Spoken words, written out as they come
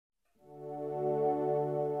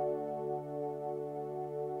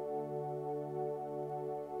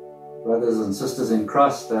Brothers and sisters in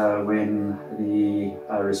Christ, when the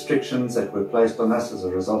restrictions that were placed on us as a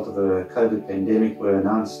result of the COVID pandemic were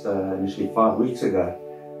announced initially 5 weeks ago,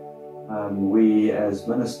 we as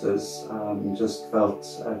ministers just felt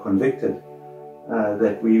convicted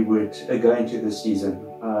that we would go into the season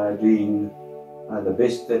doing the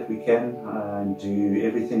best that we can and do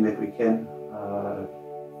everything that we can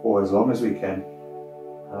for as long as we can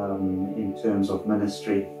in terms of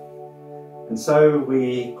ministry. And so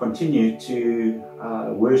we continue to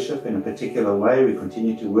worship in a particular way. We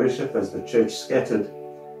continue to worship as the church scattered.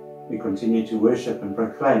 We continue to worship and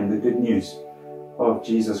proclaim the good news of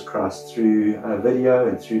Jesus Christ through video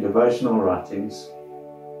and through devotional writings.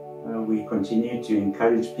 We continue to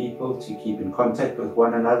encourage people to keep in contact with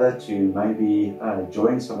one another, to maybe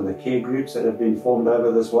join some of the care groups that have been formed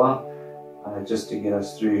over this while, just to get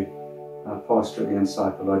us through pastorally and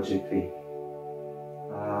psychologically.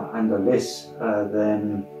 Under less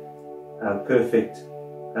than perfect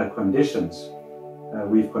conditions,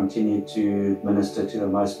 we've continued to minister to the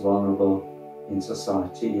most vulnerable in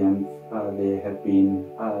society, and there have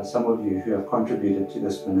been some of you who have contributed to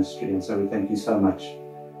this ministry, and so we thank you so much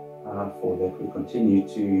for that. We continue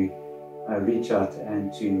to reach out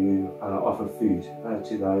and to offer food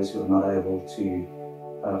to those who are not able to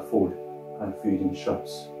afford food in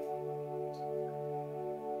shops.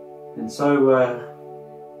 And so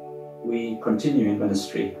we continue in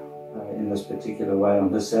ministry in this particular way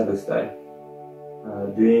on this Sabbath day,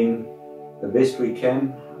 doing the best we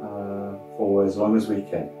can for as long as we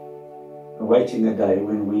can, awaiting a day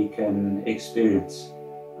when we can experience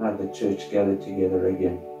the church gathered together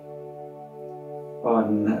again.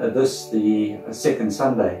 On this, the second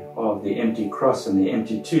Sunday of the empty cross and the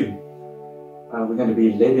empty tomb, we're going to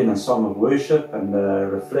be led in a song of worship and a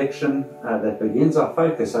reflection that begins our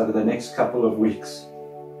focus over the next couple of weeks.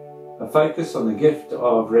 A focus on the gift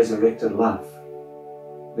of resurrected life,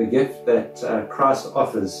 the gift that Christ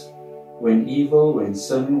offers when evil, when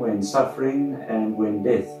sin, when suffering, and when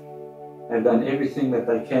death have done everything that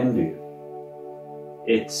they can do.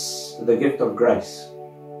 It's the gift of grace,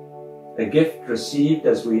 a gift received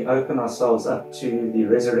as we open ourselves up to the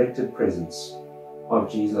resurrected presence of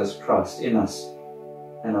Jesus Christ in us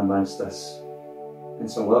and amongst us. And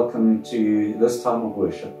so welcome to this time of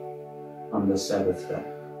worship on this Sabbath day.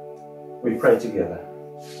 We pray together.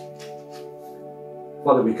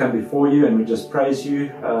 Father, we come before you and we just praise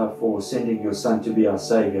you for sending your Son to be our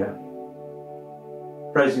Saviour.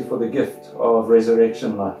 Praise you for the gift of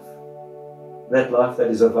resurrection life. That life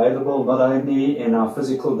that is available not only in our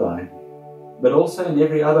physical dying, but also in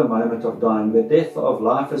every other moment of dying, the death of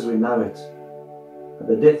life as we know it,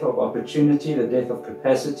 the death of opportunity, the death of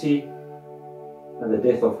capacity, and the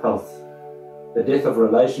death of health, the death of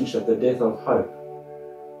relationship, the death of hope.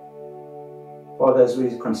 Father, as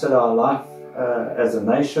we consider our life as a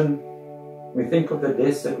nation, we think of the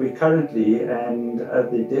deaths that we currently and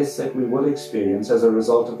the deaths that we will experience as a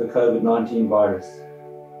result of the COVID-19 virus.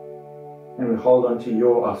 And we hold on to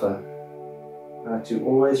your offer to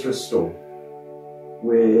always restore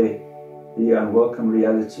where the unwelcome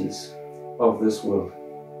realities of this world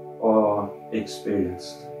are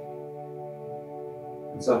experienced.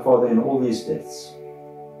 And so, Father, in all these deaths,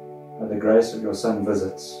 the grace of your Son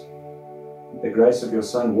visits. The grace of your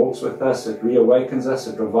Son walks with us, it reawakens us,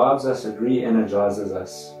 it revives us, it re-energizes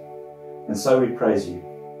us. And so we praise you.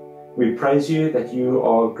 We praise you that you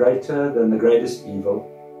are greater than the greatest evil,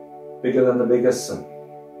 bigger than the biggest sin,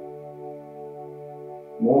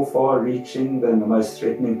 more far-reaching than the most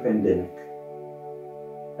threatening pandemic,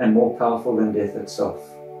 and more powerful than death itself.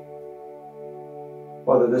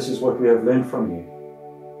 Father, this is what we have learned from you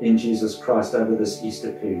in Jesus Christ over this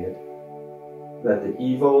Easter period, that the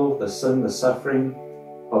evil, the sin, the suffering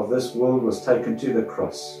of this world was taken to the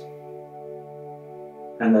cross,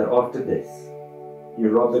 and that after death, you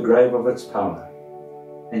robbed the grave of its power,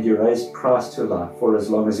 and you raised Christ to life for as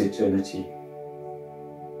long as eternity.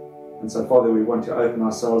 And so, Father, we want to open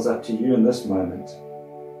ourselves up to you in this moment.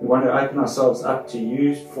 We want to open ourselves up to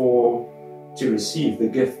you to receive the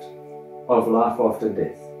gift of life after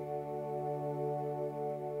death.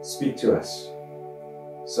 Speak to us,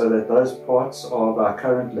 so that those parts of our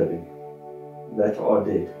current living that are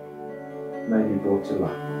dead may be brought to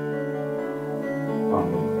life.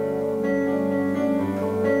 Amen.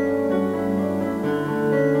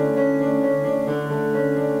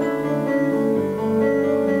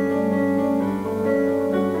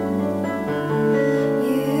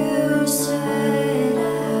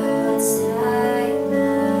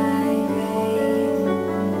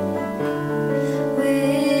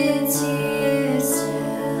 With tears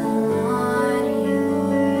still on your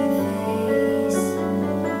face,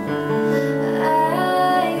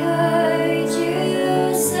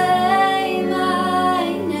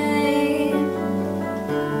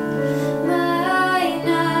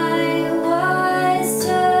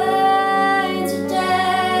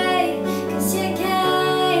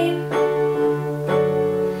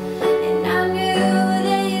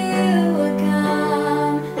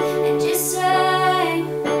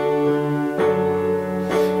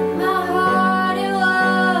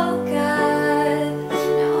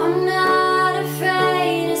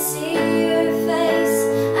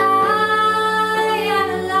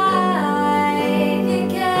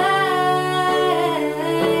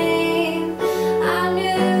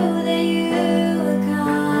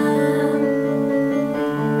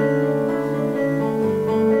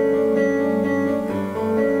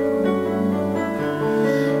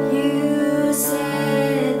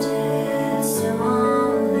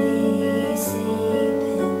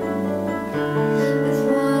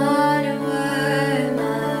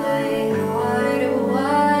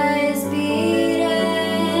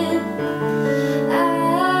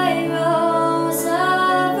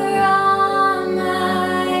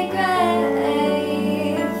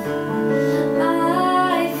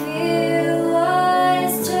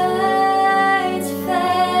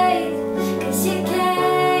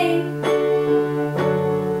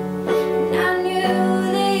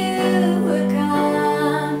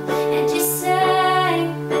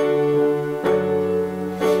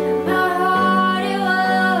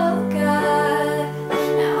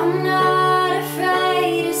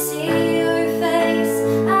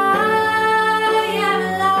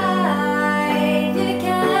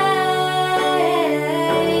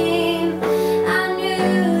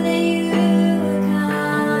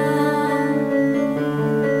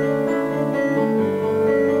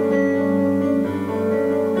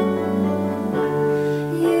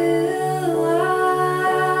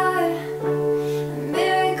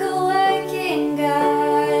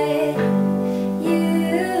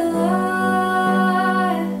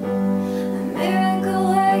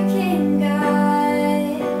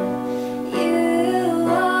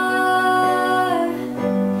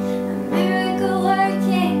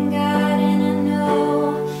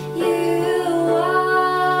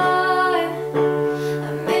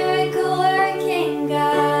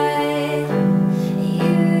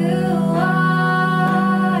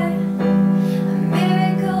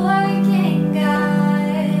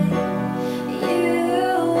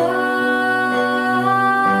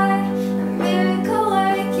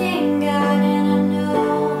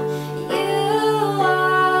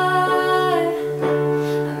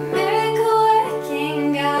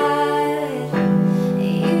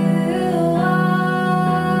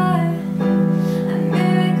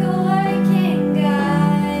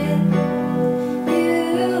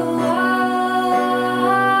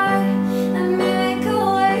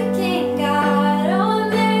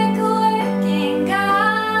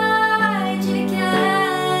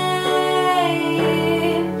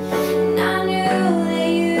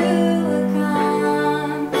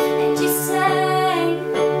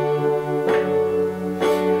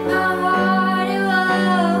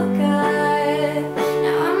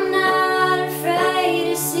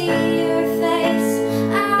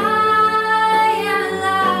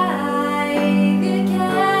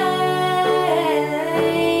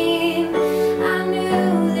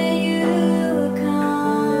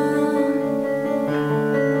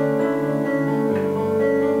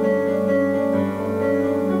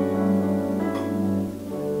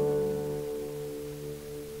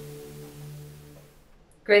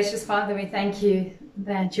 Gracious Father, we thank you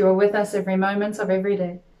that you are with us every moment of every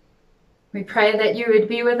day. We pray that you would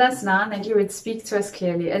be with us now and that you would speak to us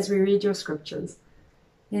clearly as we read your scriptures.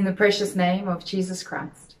 In the precious name of Jesus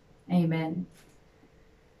Christ. Amen.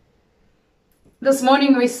 This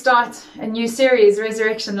morning we start a new series,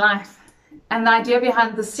 Resurrection Life. And the idea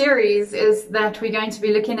behind the series is that we're going to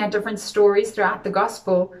be looking at different stories throughout the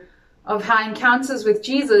gospel of how encounters with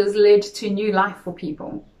Jesus led to new life for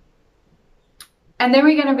people. And then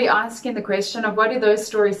we're going to be asking the question of what do those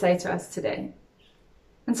stories say to us today?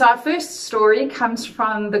 And so our first story comes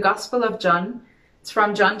from the Gospel of John. It's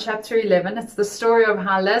from John chapter 11. It's the story of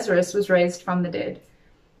how Lazarus was raised from the dead.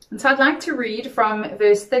 And so I'd like to read from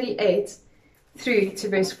verse 38 through to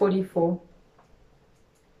verse 44.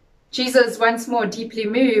 Jesus, once more deeply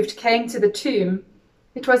moved, came to the tomb.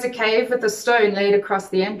 It was a cave with a stone laid across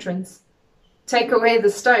the entrance. "Take away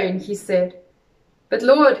the stone," he said. "But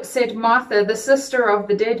Lord," said Martha, the sister of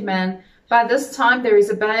the dead man, "by this time there is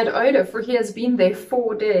a bad odor, for he has been there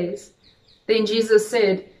 4 days." Then Jesus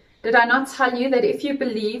said, "Did I not tell you that if you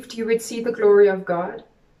believed, you would see the glory of God?"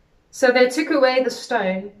 So they took away the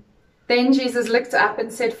stone. Then Jesus looked up and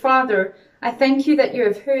said, "Father, I thank you that you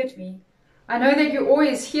have heard me. I know that you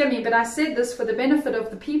always hear me, but I said this for the benefit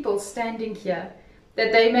of the people standing here,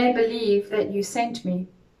 that they may believe that you sent me."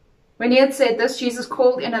 When he had said this, Jesus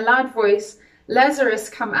called in a loud voice, "Lazarus,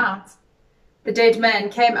 come out." The dead man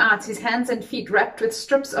came out, his hands and feet wrapped with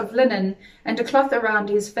strips of linen and a cloth around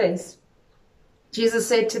his face. Jesus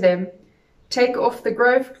said to them, "Take off the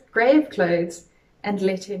grave clothes and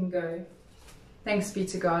let him go." Thanks be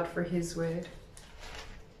to God for his word.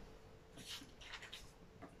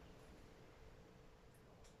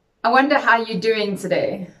 I wonder how you're doing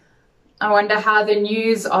today. I wonder how the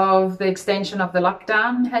news of the extension of the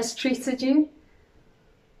lockdown has treated you.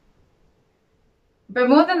 But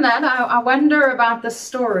more than that, I wonder about the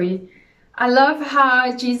story. I love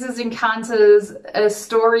how Jesus encounters a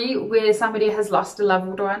story where somebody has lost a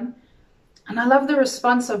loved one. And I love the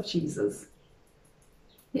response of Jesus.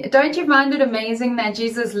 Don't you find it amazing that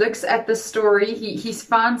Jesus looks at the story, he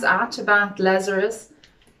finds out about Lazarus,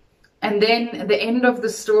 and then at the end of the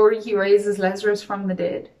story, he raises Lazarus from the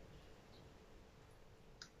dead?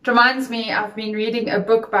 It reminds me, I've been reading a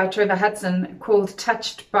book by Trevor Hudson called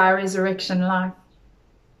Touched by Resurrection Life,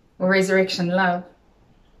 or Resurrection Love.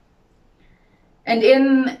 And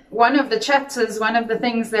in one of the chapters, one of the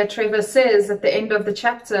things that Trevor says at the end of the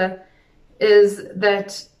chapter is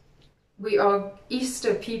that we are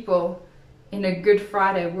Easter people in a Good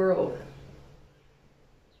Friday world.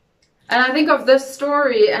 And I think of this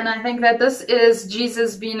story, and I think that this is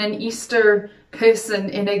Jesus being an Easter person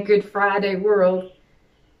in a Good Friday world.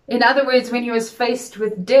 In other words, when he was faced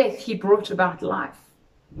with death, he brought about life.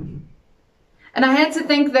 And I had to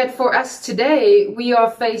think that for us today, we are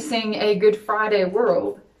facing a Good Friday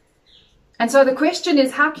world. And so the question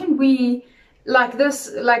is, how can we, like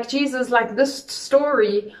Jesus, like this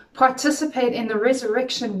story, participate in the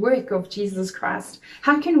resurrection work of Jesus Christ?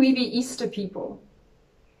 How can we be Easter people?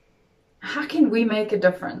 How can we make a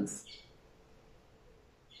difference?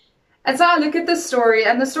 And so I look at this story,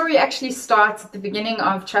 and the story actually starts at the beginning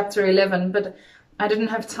of chapter 11, but I didn't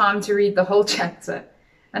have time to read the whole chapter.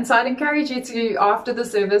 And so I'd encourage you to, after the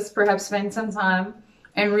service, perhaps spend some time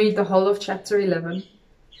and read the whole of chapter 11.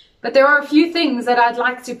 But there are a few things that I'd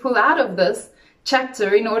like to pull out of this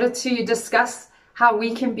chapter in order to discuss how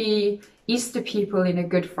we can be Easter people in a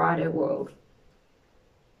Good Friday world.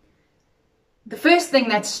 The first thing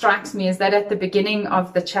that strikes me is that at the beginning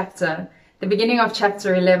of the chapter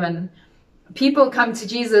 11, people come to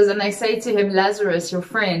Jesus and they say to him, "Lazarus, your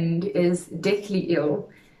friend, is deathly ill."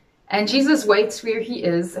 And Jesus waits where he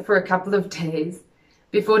is for a couple of days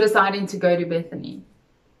before deciding to go to Bethany.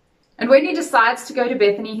 And when he decides to go to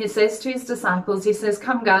Bethany, he says to his disciples, he says,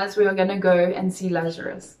 "Come guys, we are going to go and see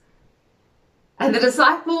Lazarus." And the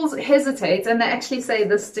disciples hesitate and they actually say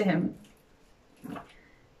this to him.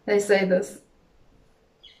 They say this.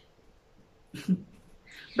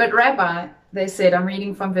 "But Rabbi," they said, I'm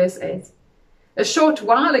reading from verse 8, "a short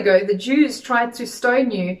while ago the Jews tried to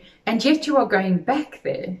stone you, and yet you are going back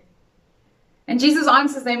there." And Jesus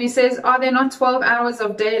answers them, he says, "Are there not 12 hours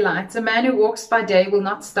of daylight? A man who walks by day will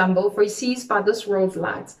not stumble, for he sees by this world's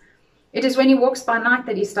light. It is when he walks by night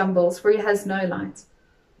that he stumbles, for he has no light."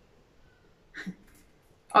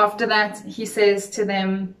 After that, he says to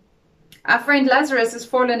them, "Our friend Lazarus has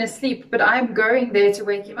fallen asleep, but I am going there to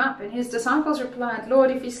wake him up." And his disciples replied,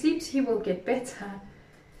 "Lord, if he sleeps, he will get better."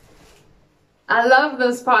 I love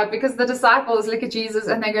this part because the disciples look at Jesus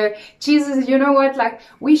and they go, "Jesus, you know what? Like,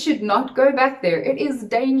 we should not go back there. It is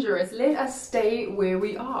dangerous. Let us stay where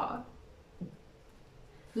we are."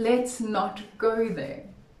 Let's not go there.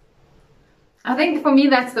 I think for me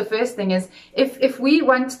that's the first thing is if we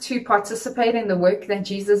want to participate in the work that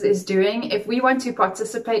Jesus is doing, if we want to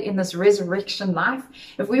participate in this resurrection life,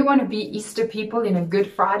 if we want to be Easter people in a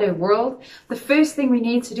Good Friday world, the first thing we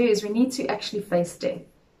need to do is we need to actually face death.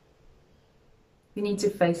 We need to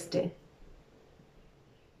face death.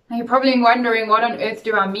 Now you're probably wondering, what on earth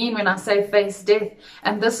do I mean when I say face death?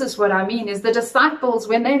 And this is what I mean, is the disciples,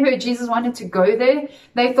 when they heard Jesus wanted to go there,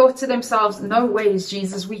 they thought to themselves, no ways,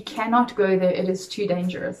 Jesus, we cannot go there. It is too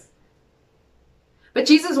dangerous. But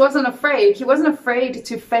Jesus wasn't afraid. He wasn't afraid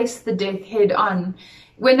to face the death head on.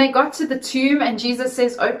 When they got to the tomb and Jesus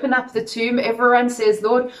says, open up the tomb, everyone says,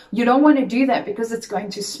 Lord, you don't want to do that because it's going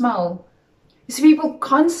to smell. You see, people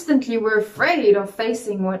constantly were afraid of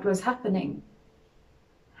facing what was happening.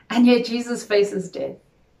 And yet Jesus faces death.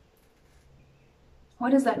 What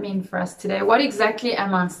does that mean for us today? What exactly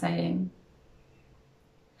am I saying?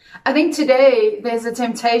 I think today there's a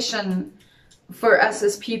temptation for us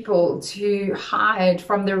as people to hide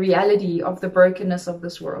from the reality of the brokenness of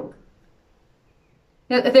this world.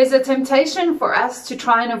 There's a temptation for us to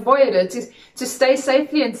try and avoid it, to stay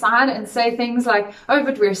safely inside and say things like, oh,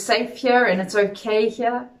 but we're safe here and it's okay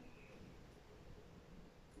here.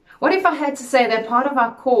 What if I had to say that part of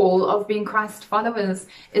our call of being Christ followers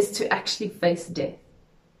is to actually face death?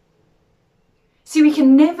 See, we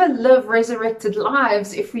can never live resurrected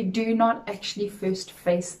lives if we do not actually first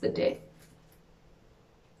face the death.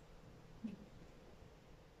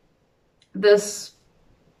 This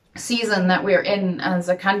season that we're in as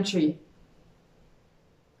a country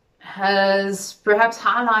has perhaps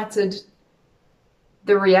highlighted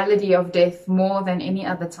the reality of death more than any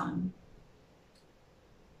other time.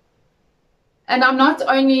 And I'm not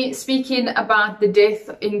only speaking about the death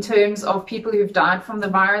in terms of people who've died from the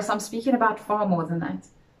virus, I'm speaking about far more than that.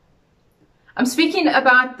 I'm speaking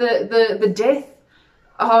about the death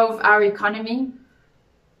of our economy.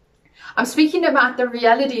 I'm speaking about the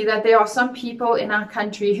reality that there are some people in our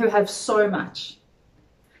country who have so much.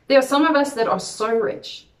 There are some of us that are so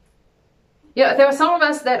rich. Yeah, there are some of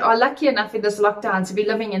us that are lucky enough in this lockdown to be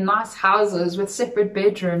living in nice houses with separate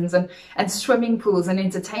bedrooms and swimming pools and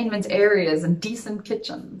entertainment areas and decent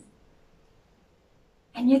kitchens.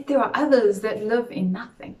 And yet there are others that live in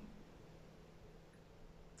nothing.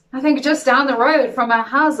 I think just down the road from our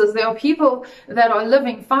houses, there are people that are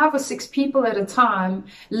living 5 or 6 people at a time,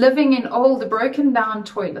 living in old, broken down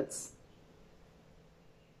toilets.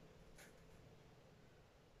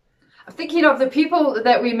 I'm thinking of the people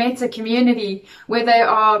that we met at community where they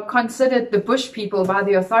are considered the bush people by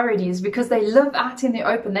the authorities because they live out in the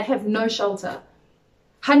open. They have no shelter.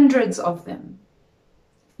 Hundreds of them.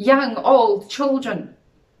 Young, old, children.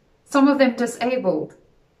 Some of them disabled.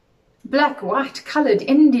 Black, white, colored,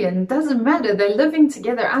 Indian, doesn't matter. They're living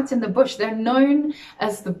together out in the bush. They're known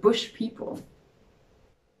as the bush people.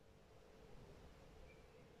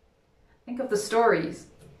 Think of the stories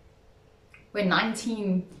where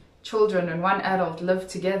 19 children and 1 adult live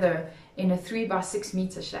together in a 3 by 6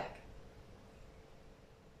 meter shack.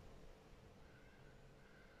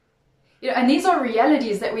 And these are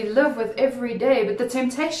realities that we live with every day, but the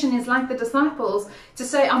temptation is like the disciples to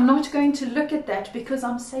say, I'm not going to look at that because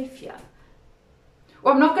I'm safe here.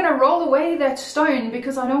 Or I'm not going to roll away that stone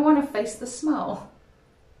because I don't want to face the smell.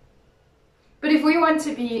 But if we want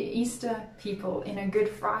to be Easter people in a Good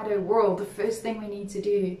Friday world, the first thing we need to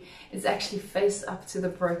do is actually face up to the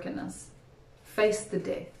brokenness, face the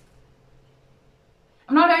death.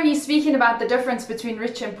 I'm not only speaking about the difference between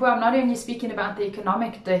rich and poor, I'm not only speaking about the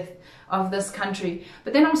economic death of this country,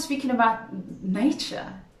 but then I'm speaking about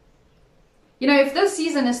nature. You know, if this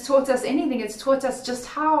season has taught us anything, it's taught us just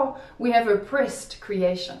how we have oppressed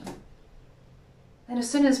creation. And as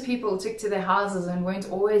soon as people took to their houses and weren't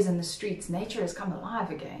always in the streets, nature has come alive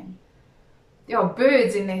again. There are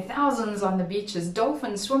birds in their thousands on the beaches,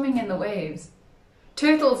 dolphins swimming in the waves,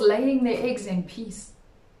 turtles laying their eggs in peace.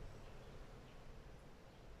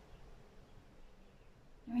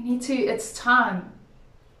 It's time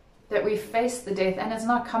that we face the death, and it's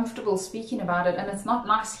not comfortable speaking about it, and it's not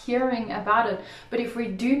nice hearing about it, but if we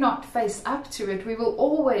do not face up to it, we will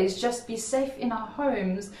always just be safe in our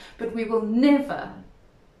homes, but we will never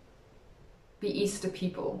be Easter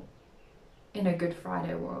people in a Good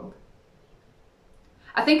Friday world.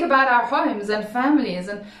 I think about our homes and families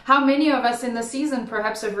and how many of us in the season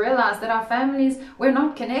perhaps have realized that our families, we're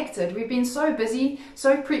not connected. We've been so busy,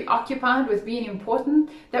 so preoccupied with being important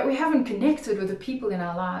that we haven't connected with the people in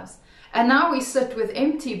our lives. And now we sit with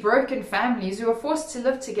empty, broken families who are forced to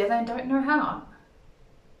live together and don't know how.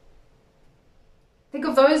 Think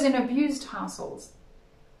of those in abused households.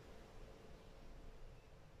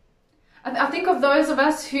 I think of those of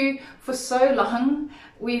us who for so long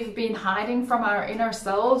we've been hiding from our inner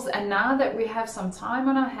selves, and now that we have some time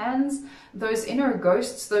on our hands, those inner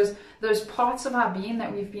ghosts, those parts of our being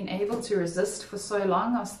that we've been able to resist for so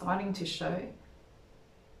long are starting to show.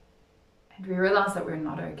 And we realize that we're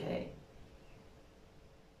not okay.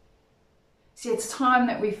 See, it's time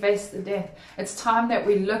that we face the death. It's time that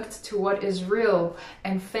we looked to what is real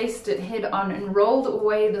and faced it head on and rolled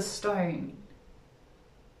away the stone.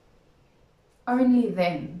 Only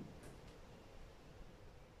then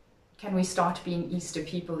can we start being Easter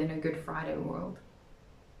people in a Good Friday world.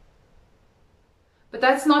 But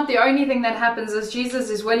that's not the only thing that happens, as Jesus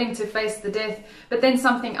is willing to face the death, but then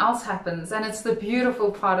something else happens, and it's the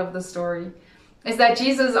beautiful part of the story, is that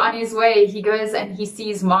Jesus, on his way, he goes and he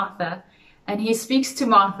sees Martha, and he speaks to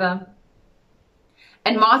Martha,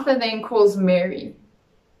 and Martha then calls Mary.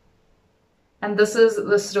 And this is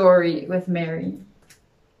the story with Mary.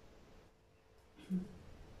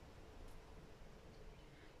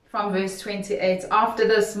 From verse 28, after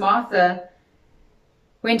this, Martha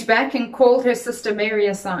went back and called her sister Mary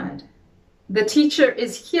aside. The teacher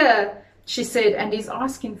is here, she said, and he's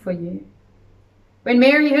asking for you. When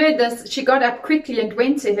Mary heard this, she got up quickly and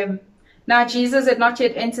went to him. Now Jesus had not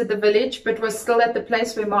yet entered the village, but was still at the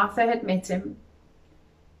place where Martha had met him.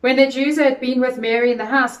 When the Jews who had been with Mary in the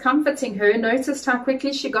house, comforting her, noticed how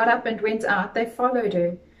quickly she got up and went out, they followed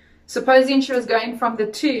her, supposing she was going from the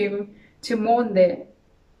tomb to mourn there.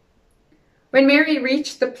 When Mary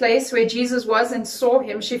reached the place where Jesus was and saw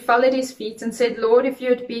him, she fell at his feet and said, Lord, if you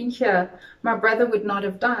had been here, my brother would not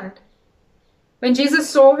have died. When Jesus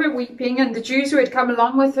saw her weeping, and the Jews who had come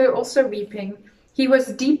along with her also weeping, he was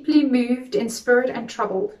deeply moved in spirit and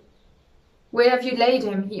troubled. Where have you laid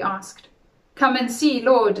him? He asked. Come and see,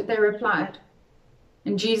 Lord, they replied.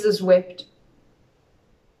 And Jesus wept.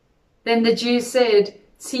 Then the Jews said,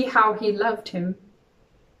 see how he loved him.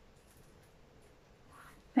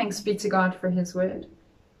 Thanks be to God for his word.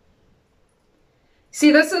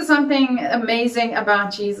 See, this is something amazing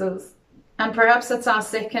about Jesus. And perhaps it's our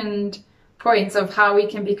second point of how we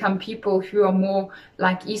can become people who are more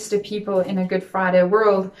like Easter people in a Good Friday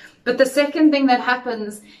world. But the second thing that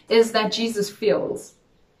happens is that Jesus feels.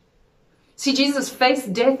 See, Jesus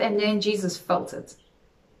faced death and then Jesus felt it.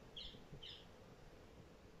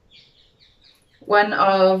 One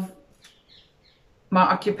of my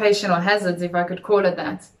occupational hazards, if I could call it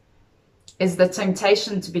that, is the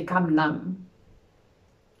temptation to become numb.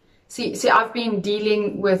 See, I've been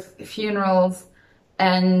dealing with funerals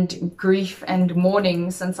and grief and mourning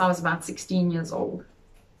since I was about 16 years old.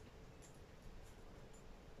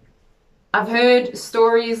 I've heard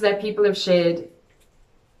stories that people have shared.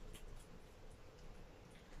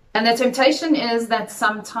 And the temptation is that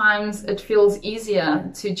sometimes it feels easier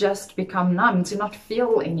to just become numb, to not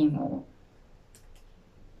feel anymore.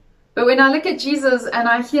 But when I look at Jesus and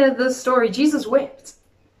I hear this story, Jesus wept.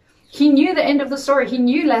 He knew the end of the story. He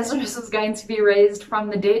knew Lazarus was going to be raised from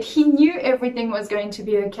the dead. He knew everything was going to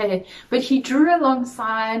be okay. But he drew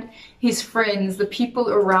alongside his friends, the people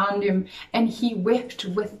around him, and he wept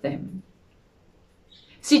with them.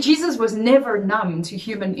 See, Jesus was never numb to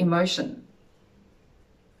human emotion.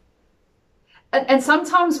 And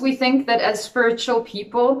sometimes we think that as spiritual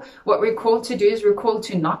people, what we're called to do is we're called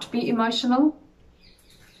to not be emotional.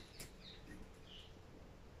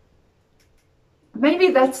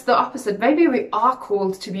 Maybe that's the opposite. Maybe we are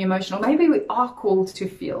called to be emotional. Maybe we are called to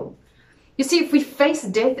feel. You see, if we face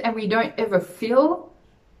death and we don't ever feel,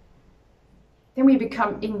 then we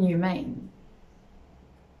become inhumane.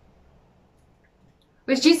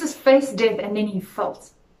 Whereas Jesus faced death and then he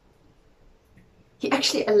felt. He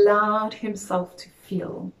actually allowed himself to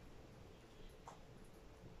feel.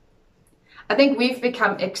 I think we've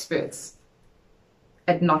become experts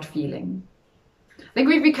at not feeling. I think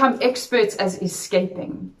we've become experts as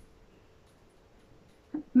escaping.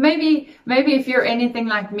 Maybe if you're anything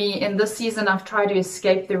like me, in this season I've tried to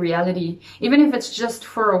escape the reality, even if it's just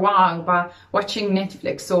for a while, by watching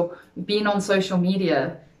Netflix or being on social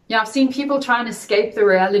media. Yeah, I've seen people try and escape the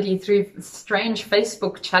reality through strange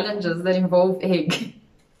Facebook challenges that involve egg.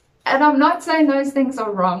 And I'm not saying those things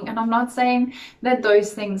are wrong, and I'm not saying that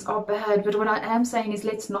those things are bad, but what I am saying is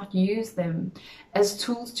let's not use them as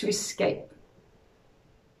tools to escape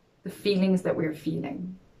the feelings that we're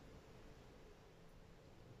feeling.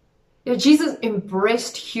 You know, Jesus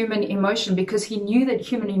embraced human emotion because he knew that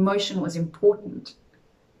human emotion was important.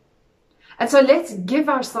 And so let's give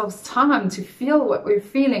ourselves time to feel what we're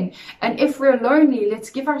feeling. And if we're lonely, let's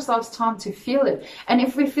give ourselves time to feel it. And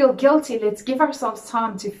if we feel guilty, let's give ourselves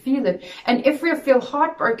time to feel it. And if we feel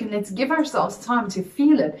heartbroken, let's give ourselves time to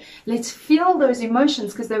feel it. Let's feel those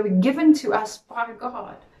emotions because they were given to us by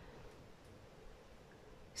God.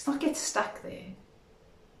 Let's not get stuck there.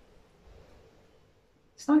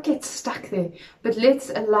 Let's not get stuck there, but let's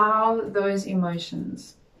allow those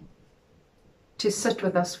emotions to sit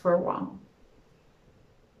with us for a while.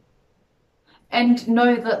 And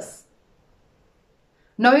know this.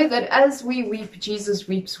 Know that as we weep, Jesus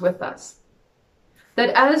weeps with us.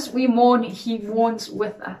 That as we mourn, he mourns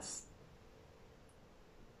with us.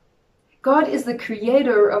 God is the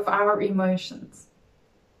creator of our emotions.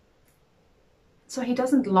 So he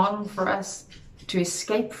doesn't long for us to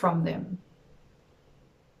escape from them,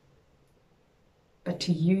 but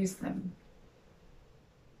to use them.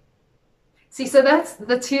 See, so that's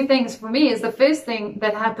the two things for me. Is the first thing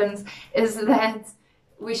that happens is that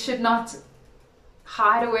we should not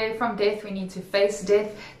hide away from death. We need to face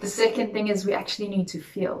death. The second thing is we actually need to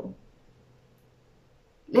feel.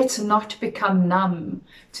 Let's not become numb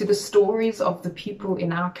to the stories of the people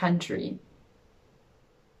in our country.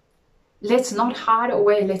 Let's not hide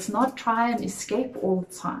away. Let's not try and escape all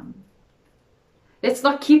the time. Let's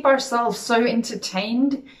not keep ourselves so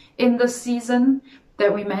entertained in this season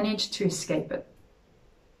that we manage to escape it.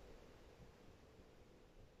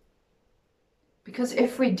 Because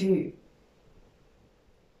if we do,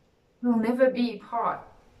 we'll never be part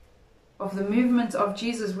of the movement of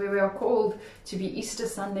Jesus where we are called to be Easter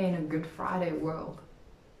Sunday in a Good Friday world.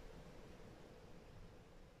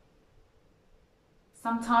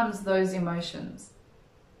 Sometimes those emotions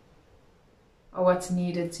are what's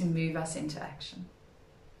needed to move us into action.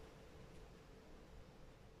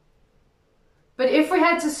 But if we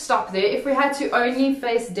had to stop there, if we had to only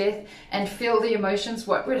face death and feel the emotions,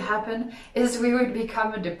 what would happen is we would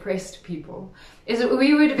become a depressed people.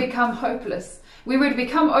 We would become hopeless. We would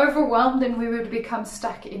become overwhelmed and we would become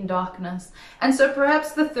stuck in darkness. And so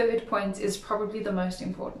perhaps the third point is probably the most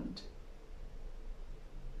important.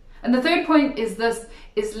 And the third point is this,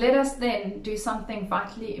 is let us then do something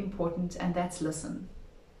vitally important, and that's listen.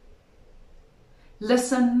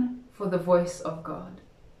 Listen for the voice of God.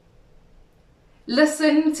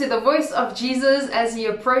 Listen to the voice of Jesus as he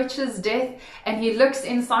approaches death and he looks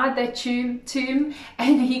inside that tomb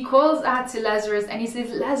and he calls out to Lazarus and he says,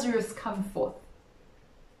 Lazarus, come forth.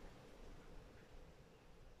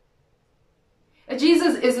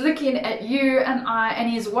 Jesus is looking at you and I,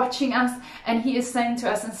 and he's watching us, and he is saying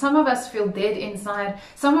to us, and some of us feel dead inside,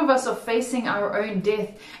 some of us are facing our own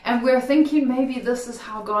death, and we're thinking maybe this is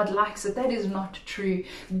how God likes it. That is not true.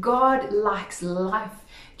 God likes life.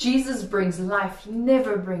 Jesus brings life. He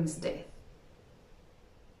never brings death.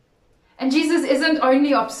 And Jesus isn't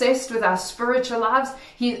only obsessed with our spiritual lives,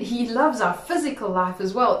 he loves our physical life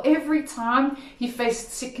as well. Every time he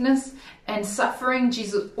faced sickness and suffering,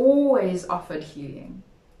 Jesus always offered healing.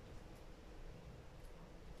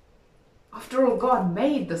 After all, God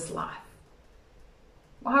made this life.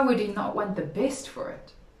 Why would he not want the best for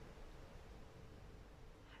it?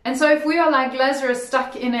 And so if we are like Lazarus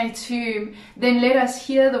stuck in a tomb, then let us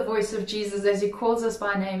hear the voice of Jesus as he calls us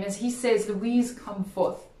by name, as he says, Louise, come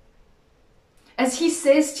forth. As he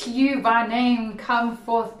says to you by name, come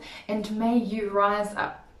forth, and may you rise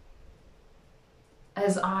up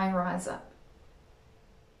as I rise up.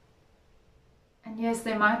 And yes,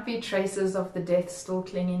 there might be traces of the death still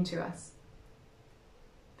clinging to us,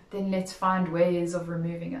 but then let's find ways of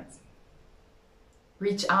removing it.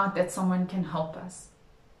 Reach out that someone can help us.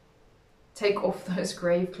 Take off those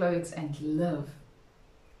grave clothes and live.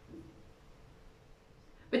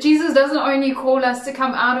 But Jesus doesn't only call us to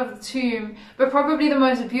come out of the tomb, but probably the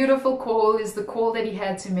most beautiful call is the call that he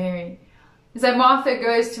had to Mary. Is that Martha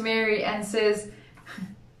goes to Mary and says,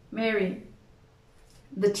 Mary,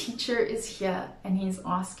 the teacher is here and he's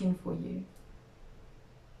asking for you.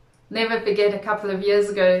 Never forget, a couple of years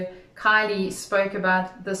ago, Kylie spoke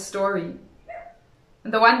about this story.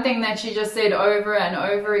 And the one thing that she just said over and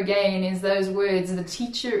over again is those words, the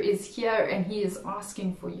teacher is here and he is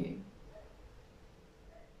asking for you.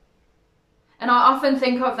 And I often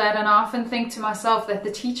think of that, and I often think to myself that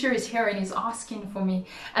the teacher is here and he's asking for me.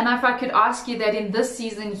 And if I could ask you that in this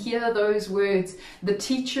season, hear those words, the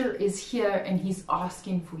teacher is here and he's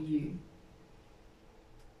asking for you.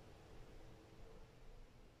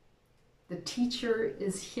 The teacher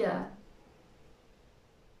is here.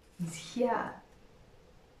 He's here.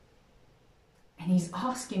 And he's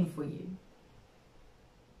asking for you.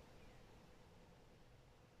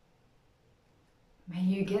 May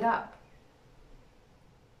you get up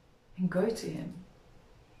and go to him.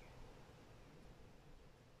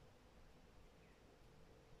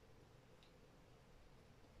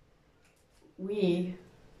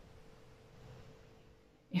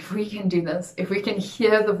 If we can do this, if we can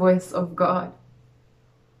hear the voice of God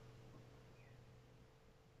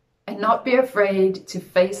and not be afraid to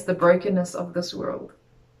face the brokenness of this world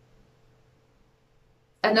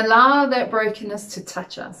and allow that brokenness to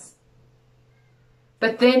touch us,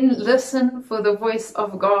 but then listen for the voice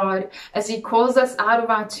of God as he calls us out of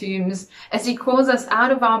our tombs, as he calls us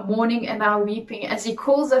out of our mourning and our weeping, as he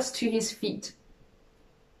calls us to his feet.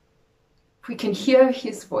 If we can hear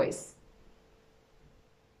his voice,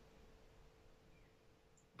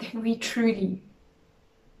 then we truly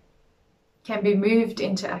can be moved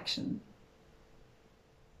into action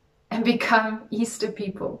and become Easter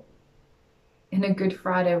people in a Good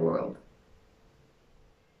Friday world.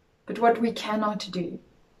 But what we cannot do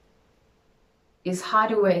is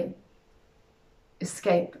hide away,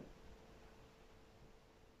 escape.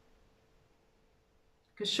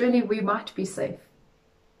 Because surely we might be safe.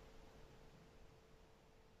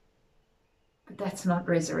 But that's not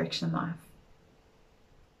resurrection life.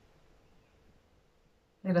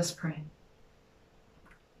 Let us pray.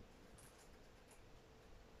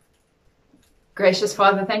 Gracious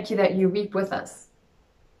Father, thank you that you weep with us,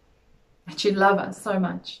 that you love us so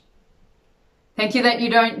much. Thank you that you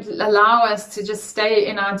don't allow us to just stay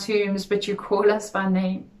in our tombs, but you call us by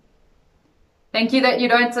name. Thank you that you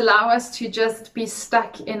don't allow us to just be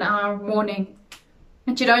stuck in our mourning,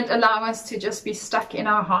 that you don't allow us to just be stuck in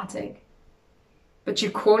our heartache, but you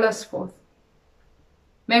call us forth.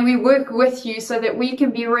 May we work with you so that we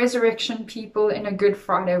can be resurrection people in a Good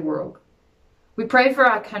Friday world. We pray for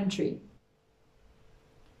our country,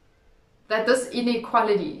 that this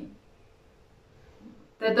inequality,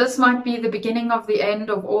 that this might be the beginning of the end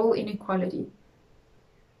of all inequality,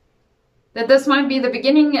 that this might be the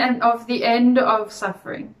beginning of the end of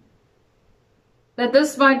suffering, that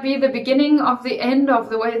this might be the beginning of the end of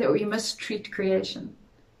the way that we mistreat creation,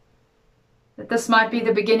 that this might be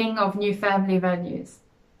the beginning of new family values,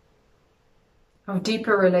 of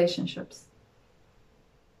deeper relationships.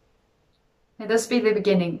 May this be the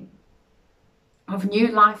beginning of new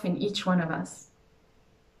life in each one of us.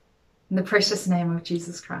 In the precious name of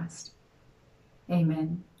Jesus Christ.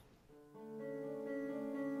 Amen.